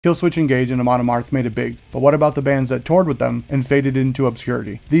Killswitch Engage and Amon Amarth made it big, but what about the bands that toured with them and faded into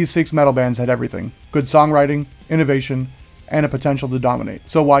obscurity? These 6 metal bands had everything: good songwriting, innovation, and a potential to dominate.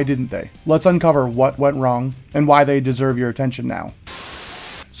 So why didn't they? Let's uncover what went wrong and why they deserve your attention now.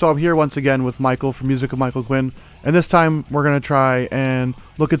 So I'm here once again with Michael from Music of Michael Quinn, and this time we're going to try and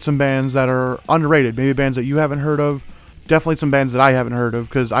look at some bands that are underrated, maybe bands that you haven't heard of, definitely some bands that I haven't heard of,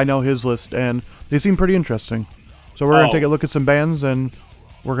 because I know his list and they seem pretty interesting. So we're going to take a look at some bands and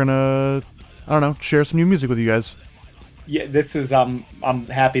we're going to, I don't know, share some new music with you guys. Yeah, this is, I'm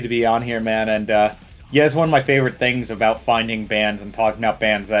happy to be on here, man, and yeah, it's one of my favorite things about finding bands and talking about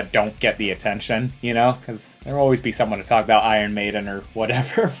bands that don't get the attention, you know, because there will always be someone to talk about Iron Maiden or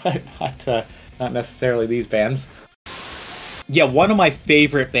whatever, but not necessarily these bands. Yeah, one of my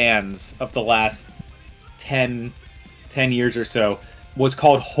favorite bands of the last 10 years or so was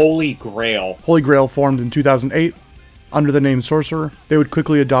called Holy Grail. Holy Grail formed in 2008 under the name Sorcerer. They would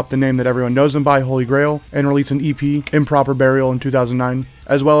quickly adopt the name that everyone knows them by, Holy Grail, and release an EP, Improper Burial, in 2009,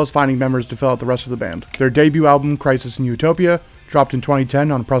 as well as finding members to fill out the rest of the band. Their debut album, Crisis in Utopia, dropped in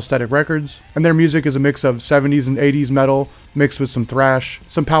 2010 on Prosthetic Records, and their music is a mix of 70s and 80s metal, mixed with some thrash,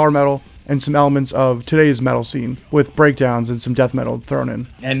 some power metal, and some elements of today's metal scene, with breakdowns and some death metal thrown in.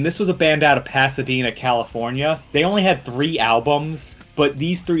 And this was a band out of Pasadena, California. They only had 3 albums, but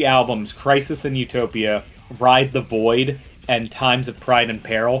these 3 albums, Crisis in Utopia, Ride the Void, and Times of Pride and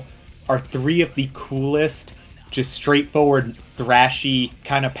Peril, are 3 of the coolest, just straightforward, thrashy,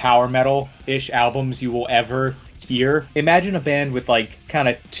 kind of power metal-ish albums you will ever hear. Imagine a band with like kind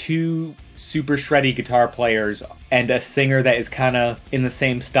of 2 super shreddy guitar players and a singer that is kind of in the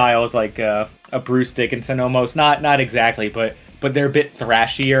same style as like a Bruce Dickinson almost. Not exactly, but they're a bit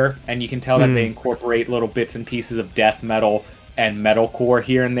thrashier, and you can tell that they incorporate little bits and pieces of death metal and metalcore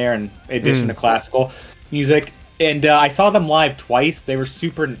here and there in addition to classical music. And I saw them live twice. They were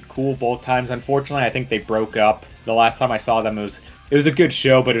super cool both times. Unfortunately, I think they broke up. The last time I saw them, it was a good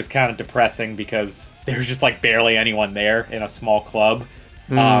show, but it was kind of depressing because there was just like barely anyone there in a small club.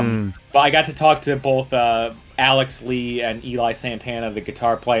 But I got to talk to both Alex Lee and Eli Santana, the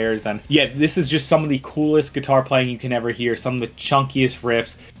guitar players, and yeah, this is just some of the coolest guitar playing you can ever hear. Some of the chunkiest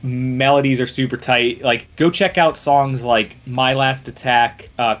riffs, melodies are super tight. Like, go check out songs like My Last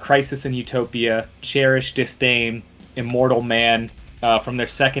Attack, Crisis in Utopia, Cherish Disdain, Immortal Man, from their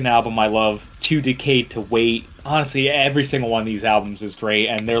second album I love, Too Decayed to Wait. Honestly, every single one of these albums is great,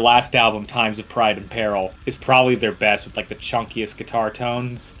 and their last album, Times of Pride and Peril, is probably their best with like the chunkiest guitar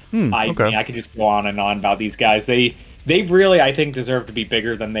tones. I mean, I could just go on and on about these guys. They really, I think, deserve to be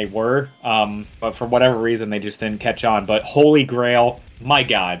bigger than they were, but for whatever reason, they just didn't catch on. But Holy Grail, my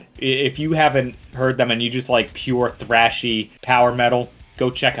God, if you haven't heard them and you just like pure thrashy power metal, go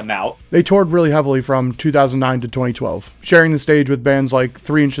check them out. They toured really heavily from 2009 to 2012, sharing the stage with bands like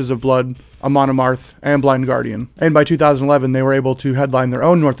 3 Inches of Blood, Amon Amarth, and Blind Guardian. And by 2011, they were able to headline their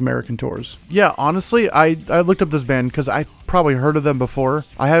own North American tours. Yeah, honestly, I looked up this band because I probably heard of them before.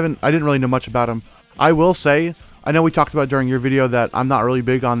 I didn't really know much about them. I will say, I know we talked about during your video that I'm not really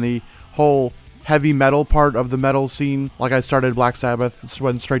big on the whole heavy metal part of the metal scene. Like, I started Black Sabbath,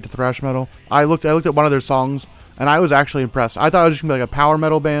 went straight to thrash metal. I looked at one of their songs, and I was actually impressed. I thought it was just going to be like a power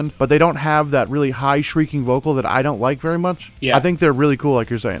metal band, but they don't have that really high shrieking vocal that I don't like very much. Yeah. I think they're really cool, like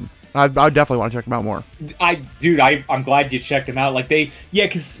you're saying. I definitely want to check them out more. I'm glad you checked them out. Like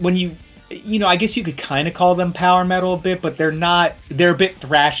because when I guess you could kind of call them power metal a bit, but they're not. They're a bit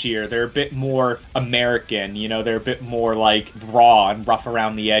thrashier. They're a bit more American. You know, they're a bit more like raw and rough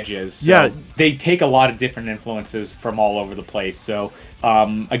around the edges. So yeah, they take a lot of different influences from all over the place. So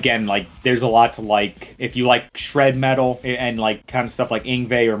again, like, there's a lot to like. If you like shred metal and like kind of stuff like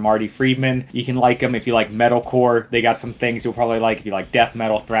Yngwie or Marty Friedman, you can like them. If you like metalcore, they got some things you'll probably like. If you like death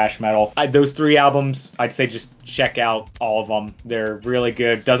metal, thrash metal, those 3 albums, I'd say just check out all of them. They're really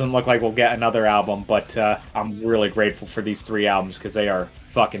good. Doesn't look like we'll get another album, but I'm really grateful for these 3 albums because they are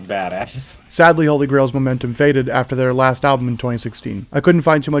fucking badass. Sadly, Holy Grail's momentum faded after their last album in 2016. I couldn't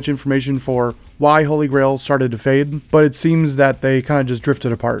find too much information for why Holy Grail started to fade, but it seems that they kind of just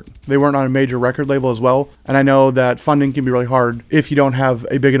drifted apart. They weren't on a major record label as well, and I know that funding can be really hard if you don't have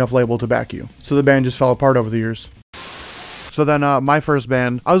a big enough label to back you. So the band just fell apart over the years. So then my first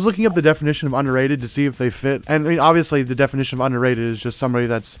band, I was looking up the definition of underrated to see if they fit. And I mean, obviously the definition of underrated is just somebody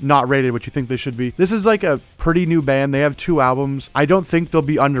that's not rated what you think they should be. This is like a pretty new band. They have 2 albums. I don't think they'll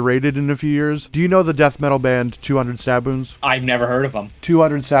be underrated in a few years. Do you know the death metal band 200 Stab Wounds? I've never heard of them.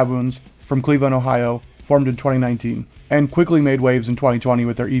 200 Stab Wounds from Cleveland, Ohio, formed in 2019, and quickly made waves in 2020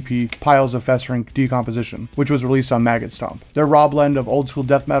 with their EP, Piles of Festering Decomposition, which was released on Maggot Stomp. Their raw blend of old school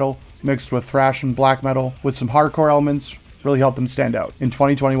death metal mixed with thrash and black metal with some hardcore elements really helped them stand out. In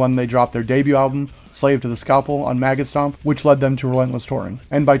 2021, they dropped their debut album, Slave to the Scalpel, on Maggot Stomp, which led them to relentless touring.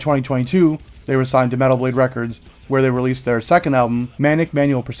 And by 2022, they were signed to Metal Blade Records, where they released their second album, Manic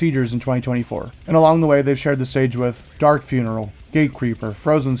Manual Procedures, in 2024. And along the way, they've shared the stage with Dark Funeral, Gatecreeper,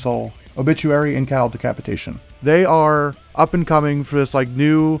 Frozen Soul, Obituary, and Cattle Decapitation. They are up and coming for this like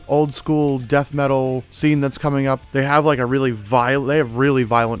new old school death metal scene that's coming up. They have like really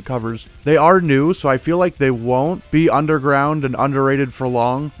violent covers. They are new, so I feel like they won't be underground and underrated for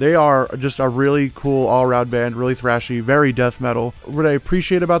long. They are just a really cool all-around band, really thrashy, very death metal. What I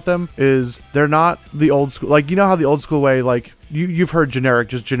appreciate about them is they're not the old school, like, you know how the old school way, like you've heard generic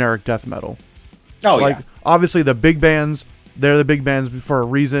death metal. Oh, like, yeah. Obviously the big bands, they're the big bands for a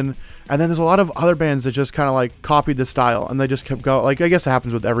reason. And then there's a lot of other bands that just kind of like copied the style and they just kept going. Like, I guess it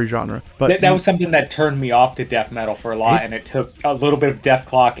happens with every genre. But that was something that turned me off to death metal for a lot, and it took a little bit of Death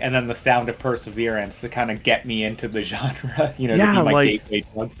Clock and then the Sound of Perseverance to kind of get me into the genre, you know, yeah, to be my like, gateway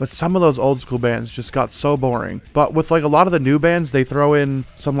drug. But some of those old school bands just got so boring. But with like a lot of the new bands, they throw in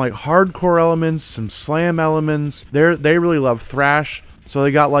some like hardcore elements, some slam elements. They really love thrash. So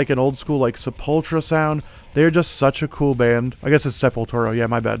they got like an old school like Sepultura sound. They're just such a cool band. I guess it's Sepultura, yeah,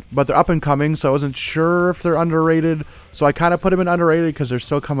 my bad. But they're up and coming, so I wasn't sure if they're underrated. So I kind of put them in underrated because they're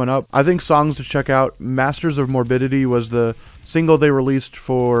still coming up. I think songs to check out, Masters of Morbidity was the single they released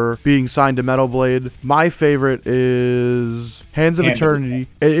for being signed to Metal Blade. My favorite is Hands of Eternity.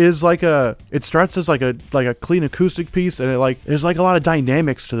 It is like it starts as like a clean acoustic piece, and there's like a lot of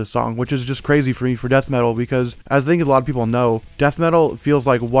dynamics to the song, which is just crazy for me for death metal, because as I think a lot of people know, death metal feels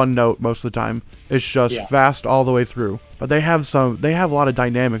like one note most of the time. It's just fast all the way through. But they have a lot of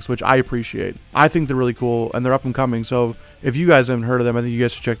dynamics, which I appreciate. I think they're really cool, and they're up and coming. So if you guys haven't heard of them, I think you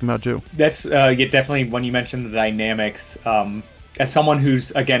guys should check them out too. That's definitely, when you mentioned the dynamics, as someone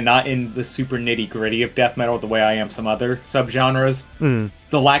who's, again, not in the super nitty-gritty of death metal the way I am some other subgenres,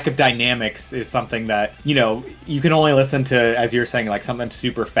 the lack of dynamics is something that, you know, you can only listen to, as you're saying, like something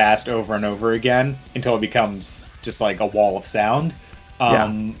super fast over and over again until it becomes just like a wall of sound.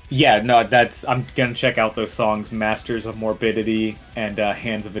 I'm gonna check out those songs, Masters of Morbidity and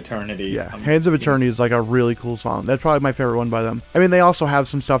Hands of Eternity. Yeah, Hands of Eternity is like a really cool song. That's probably my favorite one by them. I mean, they also have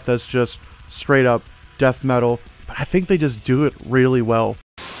some stuff that's just straight up death metal, but I think they just do it really well.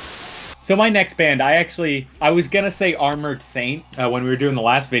 So my next band, I was gonna say Armored Saint. When we were doing the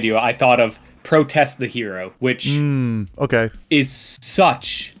last video, I thought of Protest the Hero, which is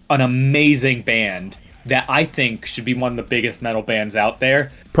such an amazing band that I think should be one of the biggest metal bands out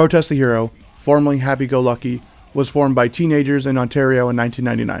there. Protest the Hero, formerly Happy Go Lucky, was formed by teenagers in Ontario in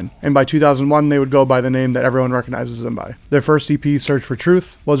 1999, and by 2001 they would go by the name that everyone recognizes them by. Their first EP, Search for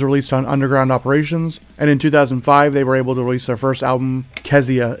Truth, was released on Underground Operations, and in 2005 they were able to release their first album,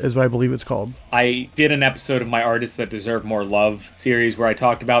 Kezia is what I believe it's called. I did an episode of my Artists That Deserve More Love series where I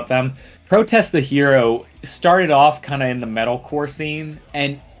talked about them. Protest the Hero started off kind of in the metalcore scene,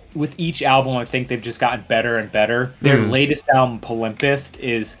 and with each album, I think they've just gotten better and better. Their latest album, Polympist,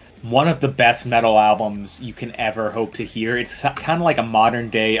 is one of the best metal albums you can ever hope to hear. It's kind of like a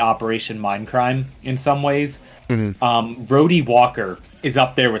modern-day Operation Mindcrime in some ways. Rhodey Walker is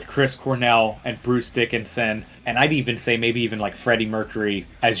up there with Chris Cornell and Bruce Dickinson, and I'd even say maybe even like Freddie Mercury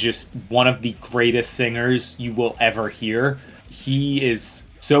as just one of the greatest singers you will ever hear. He is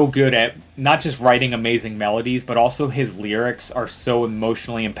so good at not just writing amazing melodies, but also his lyrics are so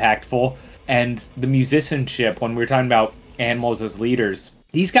emotionally impactful. And the musicianship, when we're talking about animals as leaders,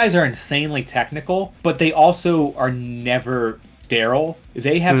 these guys are insanely technical, but they also are never sterile.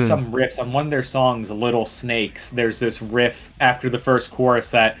 They have some riffs on one of their songs, Little Snakes. There's this riff after the first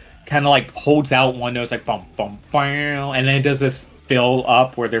chorus that kind of like holds out one note, like bum bum bum, and then it does this fill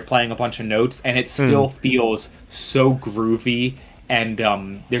up where they're playing a bunch of notes, and it still feels so groovy. And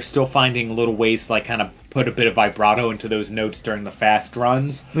they're still finding little ways to like kind of put a bit of vibrato into those notes during the fast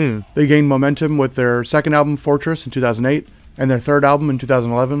runs. They gained momentum with their second album, Fortress, in 2008, and their third album in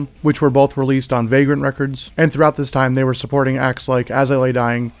 2011, which were both released on Vagrant Records. And throughout this time, they were supporting acts like As I Lay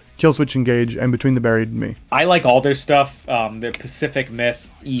Dying, Killswitch Engage, and Between the Buried and Me. I like all their stuff. The Pacific Myth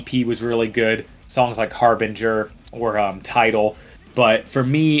EP was really good. Songs like Harbinger or Tidal. But for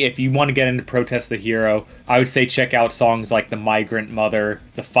me, if you want to get into Protest the Hero, I would say check out songs like The Migrant Mother,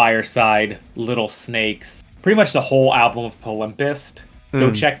 The Fireside, Little Snakes, pretty much the whole album of Polympist. Go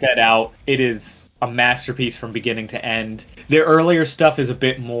check that out. It is a masterpiece from beginning to end. Their earlier stuff is a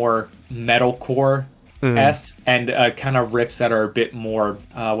bit more metalcore and kind of riffs that are a bit more,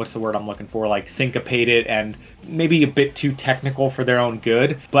 what's the word I'm looking for, like syncopated and maybe a bit too technical for their own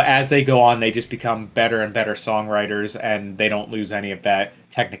good. But as they go on, they just become better and better songwriters, and they don't lose any of that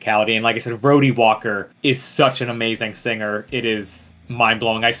technicality. And like I said, Rhodey Walker is such an amazing singer. It is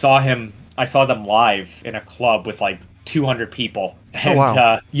mind-blowing. I saw them live in a club with like 200 people.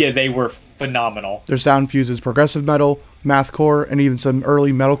 And yeah, they were phenomenal. Their sound fuses progressive metal, mathcore, and even some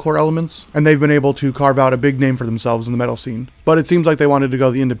early metalcore elements, and they've been able to carve out a big name for themselves in the metal scene. But it seems like they wanted to go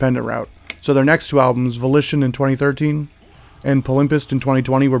the independent route. So their next two albums, Volition in 2013 and Polympist in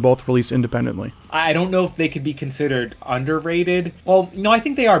 2020, were both released independently. I don't know if they could be considered underrated. Well, no, I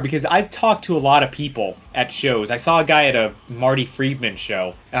think they are, because I've talked to a lot of people at shows. I saw a guy at a Marty Friedman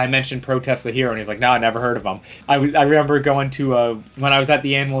show, and I mentioned Protest the Hero, and he's like, no, I never heard of them. I remember going to, when I was at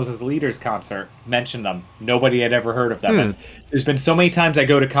the Animals as Leaders concert, mentioned them. Nobody had ever heard of them. And there's been so many times I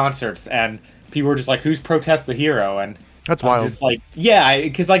go to concerts, and people were just like, who's Protest the Hero? And that's wild. Just like, yeah,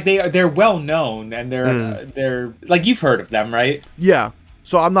 because like they're well known, and they're like, you've heard of them, right? Yeah.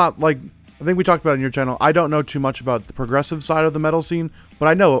 So I'm not like, I think we talked about it on your channel. I don't know too much about the progressive side of the metal scene, but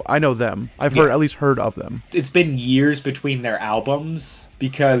I know them. I've at least heard of them. It's been years between their albums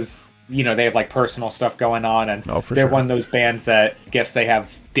because, you know, they have like personal stuff going on, and they're one of those bands that guess they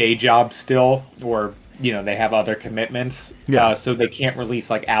have day jobs still, or you know, they have other commitments, so they can't release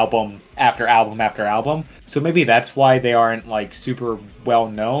like album after album after album. So maybe that's why they aren't like super well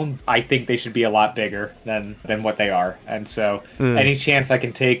known. I think they should be a lot bigger than what they are. And so any chance I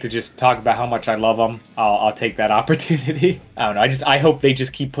can take to just talk about how much I love them, I'll take that opportunity. I don't know. I hope they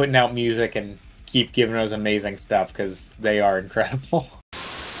just keep putting out music and keep giving us amazing stuff, because they are incredible.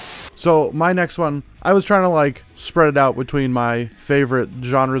 So my next one, I was trying to like spread it out between my favorite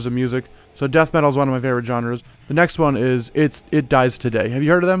genres of music. So death metal is one of my favorite genres. The next one is It Dies Today. Have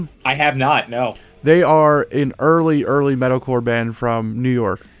you heard of them? I have not, no. They are an early metalcore band from New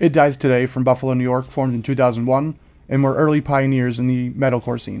York. It Dies Today, from Buffalo, New York, formed in 2001, and were early pioneers in the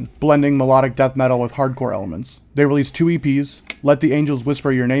metalcore scene, blending melodic death metal with hardcore elements. They released 2 EPs, Let the Angels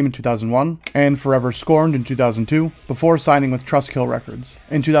Whisper Your Name in 2001, and Forever Scorned in 2002, before signing with Trustkill Records.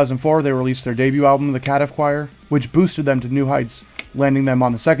 In 2004, they released their debut album, The Catif Choir, which boosted them to new heights, landing them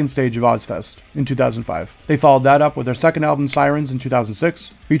on the second stage of Ozfest in 2005. They followed that up with their second album, Sirens, in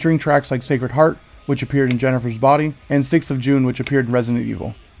 2006, featuring tracks like Sacred Heart, which appeared in Jennifer's Body, and 6th of June, which appeared in Resident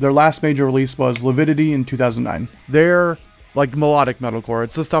Evil. Their last major release was Lividity in 2009. They're like melodic metalcore.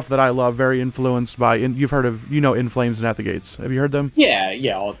 It's the stuff that I love, very influenced by, you've heard of, you know, In Flames and At the Gates. Have you heard them?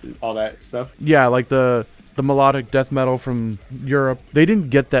 Yeah, all that stuff. Yeah, like the melodic death metal from Europe. They didn't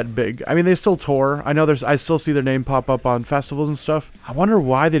get that big. I mean, they still tour. I know I still see their name pop up on festivals and stuff. I wonder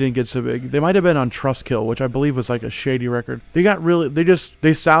why they didn't get so big. They might have been on Trustkill, which I believe was like a shady record. They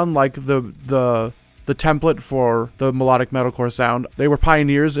sound like the template for the melodic metalcore sound. They were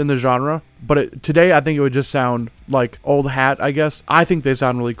pioneers in the genre, but today I think it would just sound like old hat, I guess. I think they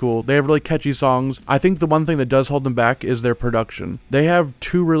sound really cool. They have really catchy songs. I think the one thing that does hold them back is their production. They have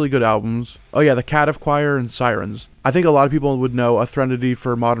 2 really good albums. Oh yeah, The Catif Choir and Sirens. I think a lot of people would know A Threnody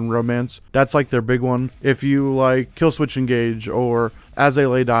for Modern Romance. That's like their big one. If you like Killswitch Engage or As They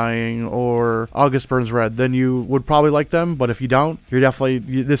Lay Dying or August Burns Red, then you would probably like them. But if you don't,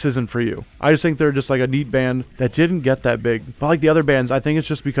 this isn't for you. I just think they're just like a neat band that didn't get that big. But like the other bands, I think it's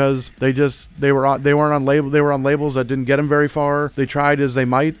just because they were on labels that didn't get them very far. They tried as they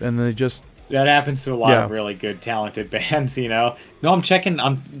might, and they just. That happens to a lot of really good, talented bands, you know. No,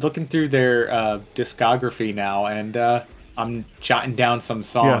 I'm looking through their discography now, and I'm jotting down some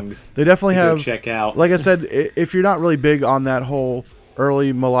songs. Yeah, they definitely have. Check out. Like I said, if you're not really big on that whole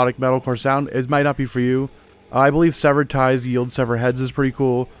early melodic metalcore sound, it might not be for you. I believe Severed Ties, Yield Sever Heads is pretty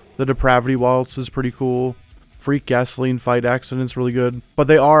cool. The Depravity Waltz is pretty cool. Freak Gasoline Fight Accident's really good. But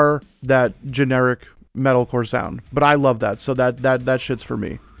they are that generic metalcore sound. But I love that, so that shit's for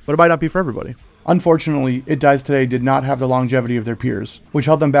me. But it might not be for everybody. Unfortunately, It Dies Today did not have the longevity of their peers, which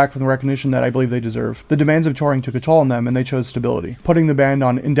held them back from the recognition that I believe they deserve. The demands of touring took a toll on them, and they chose stability, putting the band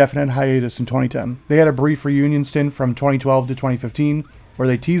on indefinite hiatus in 2010. They had a brief reunion stint from 2012 to 2015, where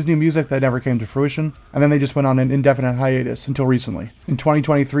they teased new music that never came to fruition, and then they just went on an indefinite hiatus until recently. In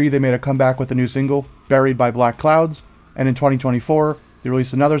 2023, they made a comeback with a new single, Buried by Black Clouds, and in 2024, they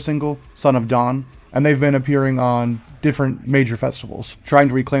released another single, Son of Dawn, and they've been appearing on different major festivals, trying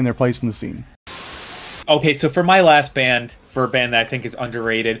to reclaim their place in the scene. Okay, so for my last band, for a band that I think is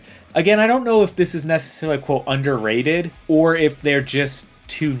underrated, again, I don't know if this is necessarily, quote, underrated, or if they're just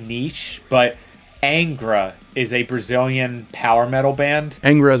too niche, but Angra is a Brazilian power metal band.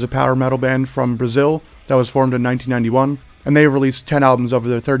 Angra is a power metal band from Brazil that was formed in 1991. and they have released 10 albums over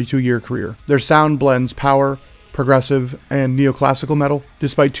their 32-year career. Their sound blends power, progressive, and neoclassical metal,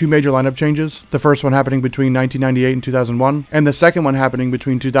 despite 2 major lineup changes, the first one happening between 1998 and 2001, and the second one happening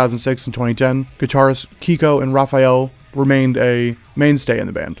between 2006 and 2010. Guitarists Kiko and Raphael remained a mainstay in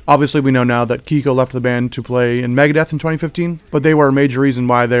the band. Obviously, we know now that Kiko left the band to play in Megadeth in 2015, but they were a major reason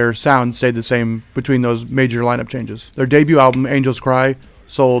why their sound stayed the same between those major lineup changes. Their debut album, Angels Cry,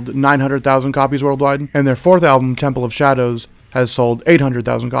 sold 900,000 copies worldwide, and their 4th album, Temple of Shadows, has sold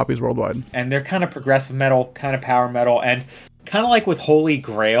 800,000 copies worldwide. And they're kind of progressive metal, kind of power metal, and kind of like with Holy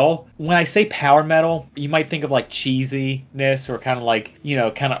Grail, when I say power metal, you might think of like cheesiness or kind of like, you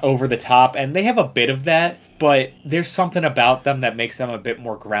know, kind of over the top, and they have a bit of that, but there's something about them that makes them a bit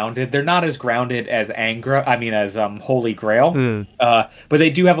more grounded. They're not as grounded as Holy Grail, but they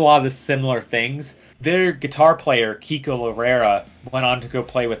do have a lot of the similar things. Their guitar player, Kiko Loureiro, went on to go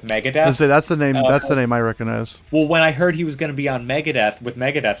play with Megadeth. I'd say that's the name. That's the name I recognize. Well, when I heard he was going to be on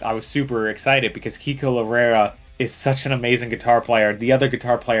Megadeth, I was super excited because Kiko Loureiro is such an amazing guitar player. The other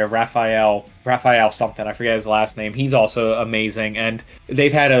guitar player, Raphael something, I forget his last name, he's also amazing. And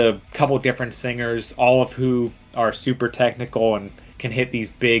they've had a couple different singers, all of who are super technical and can hit these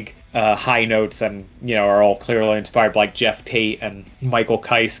big high notes and, you know, are all clearly inspired by like Jeff Tate and Michael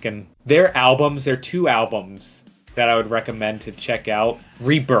Kiske. And their 2 albums that I would recommend to check out.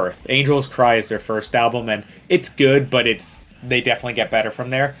 Rebirth. Angels Cry is their first album, and it's good, but they definitely get better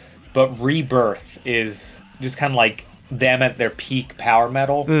from there. But Rebirth is just kind of like them at their peak power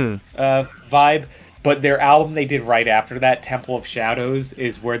metal vibe. But their album they did right after that, Temple of Shadows,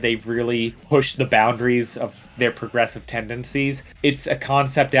 is where they really pushed the boundaries of their progressive tendencies. It's a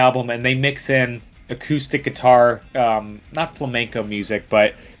concept album, and they mix in acoustic guitar, not flamenco music,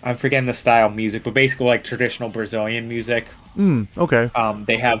 but I'm forgetting the style of music, but basically like traditional Brazilian music. Okay.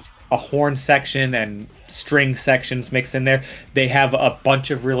 They have a horn section and string sections mixed in there. They have a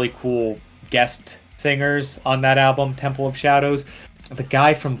bunch of really cool guest singers on that album, Temple of Shadows. The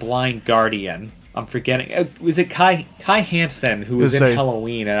guy from Blind Guardian, I'm forgetting. Was it Kai Hansen, who was in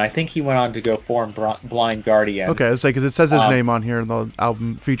Halloween? And I think he went on to go form Blind Guardian. Okay, it's like, because it says his name on here in the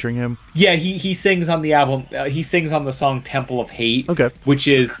album featuring him. Yeah, he sings on the album. He sings on the song Temple of Hate. Okay. Which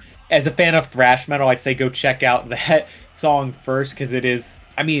is, as a fan of thrash metal, I'd say go check out that song first, because it is,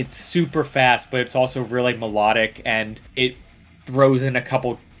 I mean, it's super fast, but it's also really melodic, and it throws in a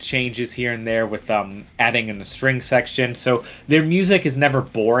couple changes here and there with adding in the string section. So their music is never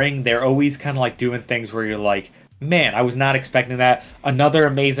boring. They're always kind of like doing things where you're like, man, I was not expecting that. Another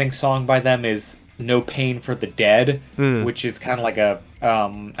amazing song by them is No Pain for the Dead, which is kind of like a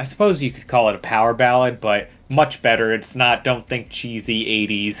I suppose you could call it a power ballad, but much better. It's not, don't think cheesy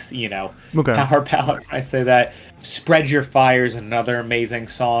 80s, you know, power ballad when I say that. Spread Your Fire is another amazing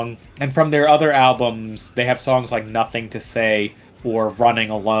song. And from their other albums, they have songs like Nothing to Say or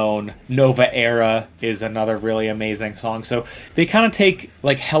Running Alone. Nova Era is another really amazing song. So they kind of take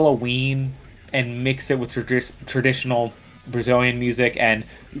like Halloween and mix it with traditional Brazilian music and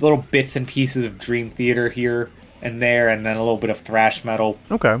little bits and pieces of Dream Theater here and there, and then a little bit of thrash metal.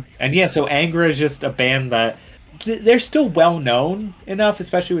 Okay. And yeah, so Angra is just a band that they're still well known enough,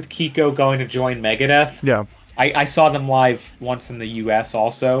 especially with Kiko going to join Megadeth. Yeah. I saw them live once in the US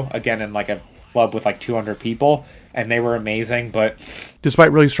also, again in like a club with like 200 people, and they were amazing. But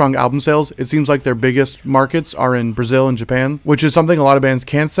despite really strong album sales, it seems like their biggest markets are in Brazil and Japan, which is something a lot of bands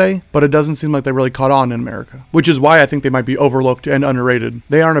can't say, but it doesn't seem like they really caught on in America, which is why I think they might be overlooked and underrated.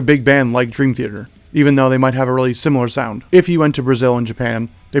 They aren't a big band like Dream Theater, even though they might have a really similar sound. If you went to Brazil and Japan,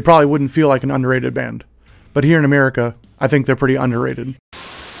 they probably wouldn't feel like an underrated band. But here in America, I think they're pretty underrated.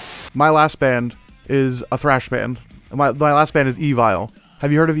 My last band is a thrash band. My last band is Evile.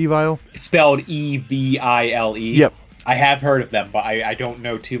 Have you heard of Evile? Spelled Evile. Yep. I have heard of them, but I don't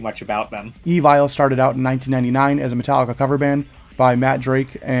know too much about them. Evile started out in 1999 as a Metallica cover band by Matt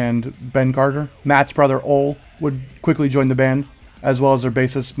Drake and Ben Carter. Matt's brother Ole would quickly join the band, as well as their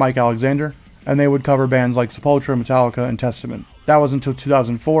bassist Mike Alexander, and they would cover bands like Sepultura, Metallica, and Testament. That was until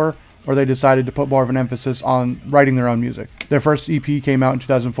 2004, where they decided to put more of an emphasis on writing their own music. Their first EP came out in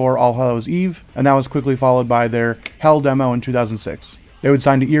 2004, All Hallows Eve, and that was quickly followed by their Hell demo in 2006. They would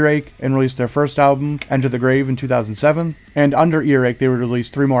sign to Earache and release their first album, Enter the Grave, in 2007, and under Earache they would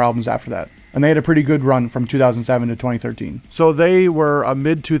release 3 more albums after that. And they had a pretty good run from 2007 to 2013. So they were a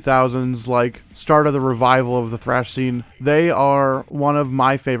mid-2000s, like, start of the revival of the thrash scene. They are one of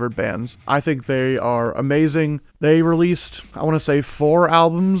my favorite bands. I think they are amazing. They released, I want to say, 4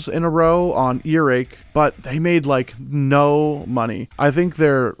 albums in a row on Earache, but they made, like, no money. I think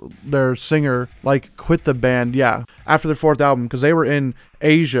their singer, like, quit the band, after their 4th album, because they were in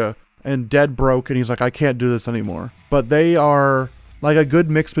Asia and dead broke, and he's like, I can't do this anymore. But they are like a good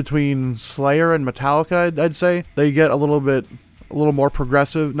mix between Slayer and Metallica, I'd say. They get a little more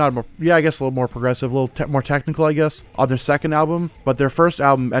progressive, not more, yeah, I guess a little more progressive, a little more technical, I guess, on their second album. But their first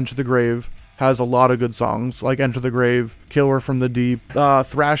album, Enter the Grave, has a lot of good songs, like Enter the Grave, Killer from the Deep.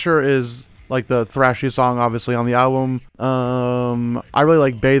 Thrasher is like the thrashiest song, obviously, on the album. I really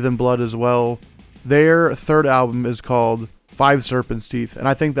like Bathe in Blood as well. Their third album is called Five Serpent's Teeth, and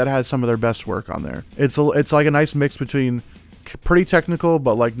I think that has some of their best work on there. It's like a nice mix between pretty technical,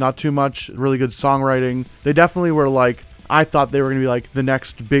 but like not too much, really good songwriting. They definitely were like, I thought they were going to be like the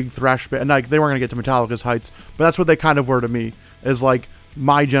next big thrash band, and like they weren't going to get to Metallica's heights, but that's what they kind of were to me, is like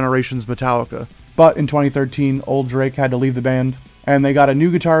my generation's Metallica. But in 2013, Old Drake had to leave the band, and they got a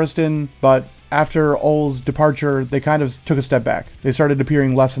new guitarist in, but after Ole's departure, they kind of took a step back. They started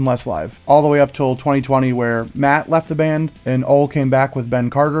appearing less and less live, all the way up till 2020, where Matt left the band, and Ole came back with Ben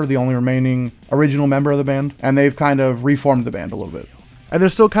Carter, the only remaining original member of the band, and they've kind of reformed the band a little bit. And they're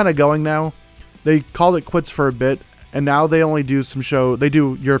still kind of going now. They called it quits for a bit, and now they only do they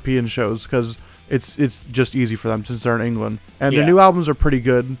do European shows, because it's just easy for them since they're in England. And their new albums are pretty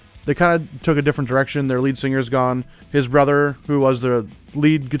good. They kind of took a different direction. Their lead singer's gone. His brother, who was the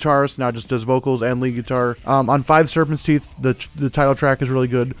lead guitarist, now just does vocals and lead guitar. On Five Serpent's Teeth, the title track is really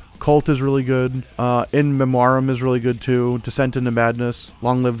good. Cult is really good. In Memorum is really good too. Descent into Madness.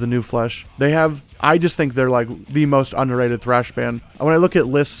 Long Live the New Flesh. I just think they're like the most underrated thrash band. When I look at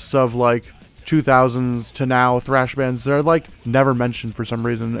lists of like 2000s to now thrash bands, they're like never mentioned for some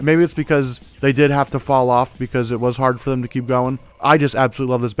reason. Maybe it's because they did have to fall off because it was hard for them to keep going. I just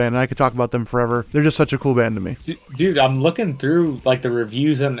absolutely love this band, and I could talk about them forever. They're just such a cool band to me. Dude, I'm looking through like the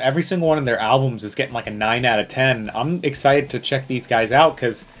reviews, and every single one of their albums is getting like a 9 out of 10. I'm excited to check these guys out,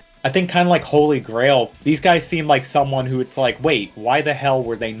 because I think kind of like Holy Grail, these guys seem like someone who it's like, wait, why the hell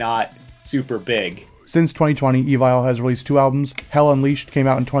were they not super big? Since 2020, Evil has released 2 albums. Hell Unleashed came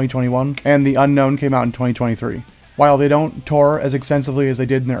out in 2021, and The Unknown came out in 2023. While they don't tour as extensively as they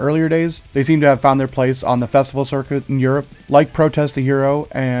did in their earlier days, they seem to have found their place on the festival circuit in Europe. Like Protest the Hero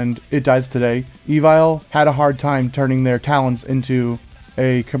and It Dies Today, Evil had a hard time turning their talents into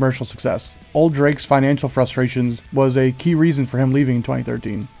a commercial success. Old Drake's financial frustrations was a key reason for him leaving in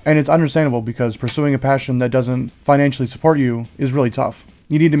 2013. And it's understandable, because pursuing a passion that doesn't financially support you is really tough.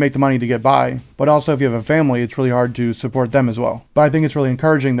 You need to make the money to get by, but also if you have a family, it's really hard to support them as well. But I think it's really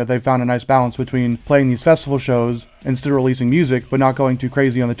encouraging that they've found a nice balance between playing these festival shows and still releasing music, but not going too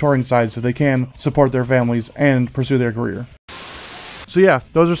crazy on the touring side, so they can support their families and pursue their career. So yeah,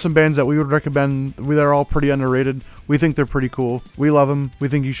 those are some bands that we would recommend. They're all pretty underrated. We think they're pretty cool. We love them. We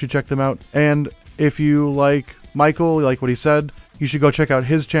think you should check them out. And if you like Michael, you like what he said, you should go check out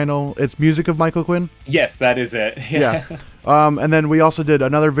his channel. It's Music of Michael Quinn. Yes, that is it. Yeah. And then we also did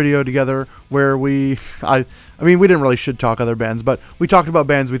another video together where I mean, we didn't really shit talk other bands, but we talked about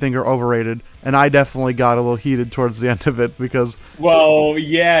bands we think are overrated, and I definitely got a little heated towards the end of it because... Well,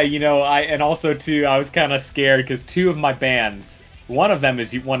 yeah, and also too, I was kind of scared because 2 of my bands, one of them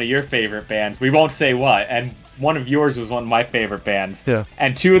is one of your favorite bands. We won't say what, and one of yours was one of my favorite bands. Yeah.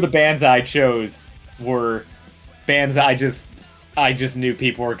 And 2 of the bands I chose were bands I just knew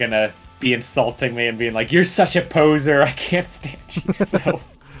people were gonna be insulting me and being like, "You're such a poser. I can't stand you."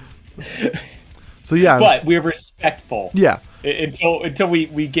 So yeah. But we were respectful. Yeah. Until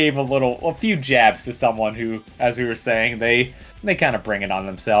we gave a few jabs to someone who, as we were saying, they kind of bring it on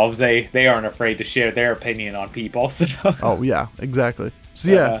themselves. They aren't afraid to share their opinion on people. So. Oh yeah, exactly.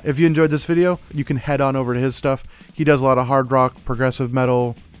 So yeah, if you enjoyed this video, you can head on over to his stuff. He does a lot of hard rock, progressive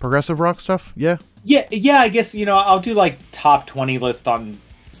metal, progressive rock stuff. Yeah. Yeah. I guess I'll do like top 20 list on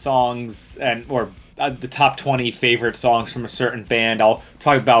songs or the top 20 favorite songs from a certain band. I'll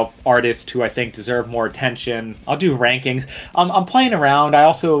talk about artists who I think deserve more attention. I'll do rankings. I'm playing around. I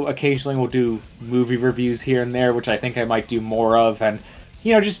also occasionally will do movie reviews here and there, which I think I might do more of. And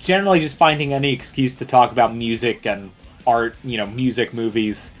just generally just finding any excuse to talk about music and art. Music,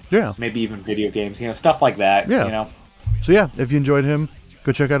 movies. Yeah. Maybe even video games. Stuff like that. Yeah. So yeah, if you enjoyed him,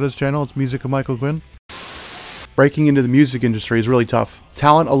 go check out his channel. It's Music of Michael Quinn. Breaking into the music industry is really tough.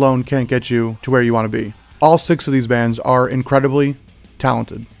 Talent alone can't get you to where you want to be. All 6 of these bands are incredibly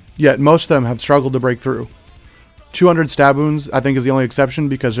talented, yet most of them have struggled to break through. 200 Stab Wounds, I think, is the only exception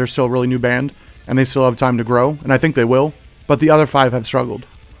because they're still a really new band, and they still have time to grow, and I think they will, but the other 5 have struggled.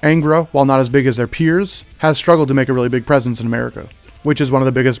 Angra, while not as big as their peers, has struggled to make a really big presence in America, which is one of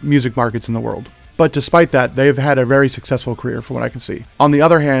the biggest music markets in the world. But despite that, they've had a very successful career from what I can see. On the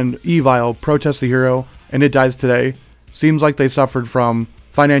other hand, Evil, Protest the Hero, and It Dies Today seems like they suffered from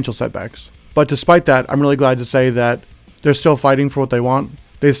financial setbacks. But despite that, I'm really glad to say that they're still fighting for what they want.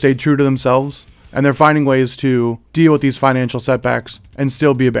 They stayed true to themselves, and they're finding ways to deal with these financial setbacks and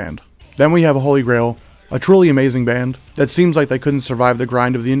still be a band. Then we have a Holy Grail, a truly amazing band that seems like they couldn't survive the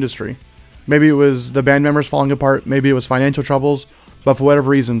grind of the industry. Maybe it was the band members falling apart, maybe it was financial troubles, but for whatever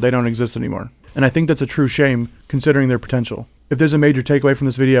reason, they don't exist anymore. And I think that's a true shame, considering their potential. If there's a major takeaway from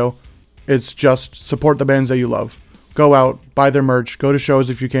this video, it's just support the bands that you love. Go out, buy their merch, go to shows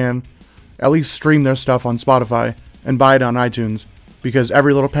if you can, at least stream their stuff on Spotify, and buy it on iTunes, because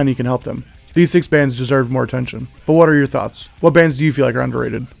every little penny can help them. These 6 bands deserve more attention. But what are your thoughts? What bands do you feel like are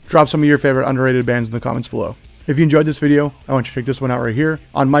underrated? Drop some of your favorite underrated bands in the comments below. If you enjoyed this video, I want you to check this one out right here.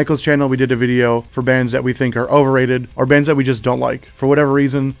 On Michael's channel, we did a video for bands that we think are overrated, or bands that we just don't like. For whatever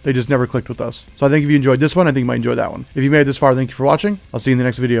reason, they just never clicked with us. So I think if you enjoyed this one, I think you might enjoy that one. If you made it this far, thank you for watching. I'll see you in the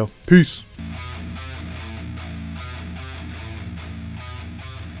next video. Peace!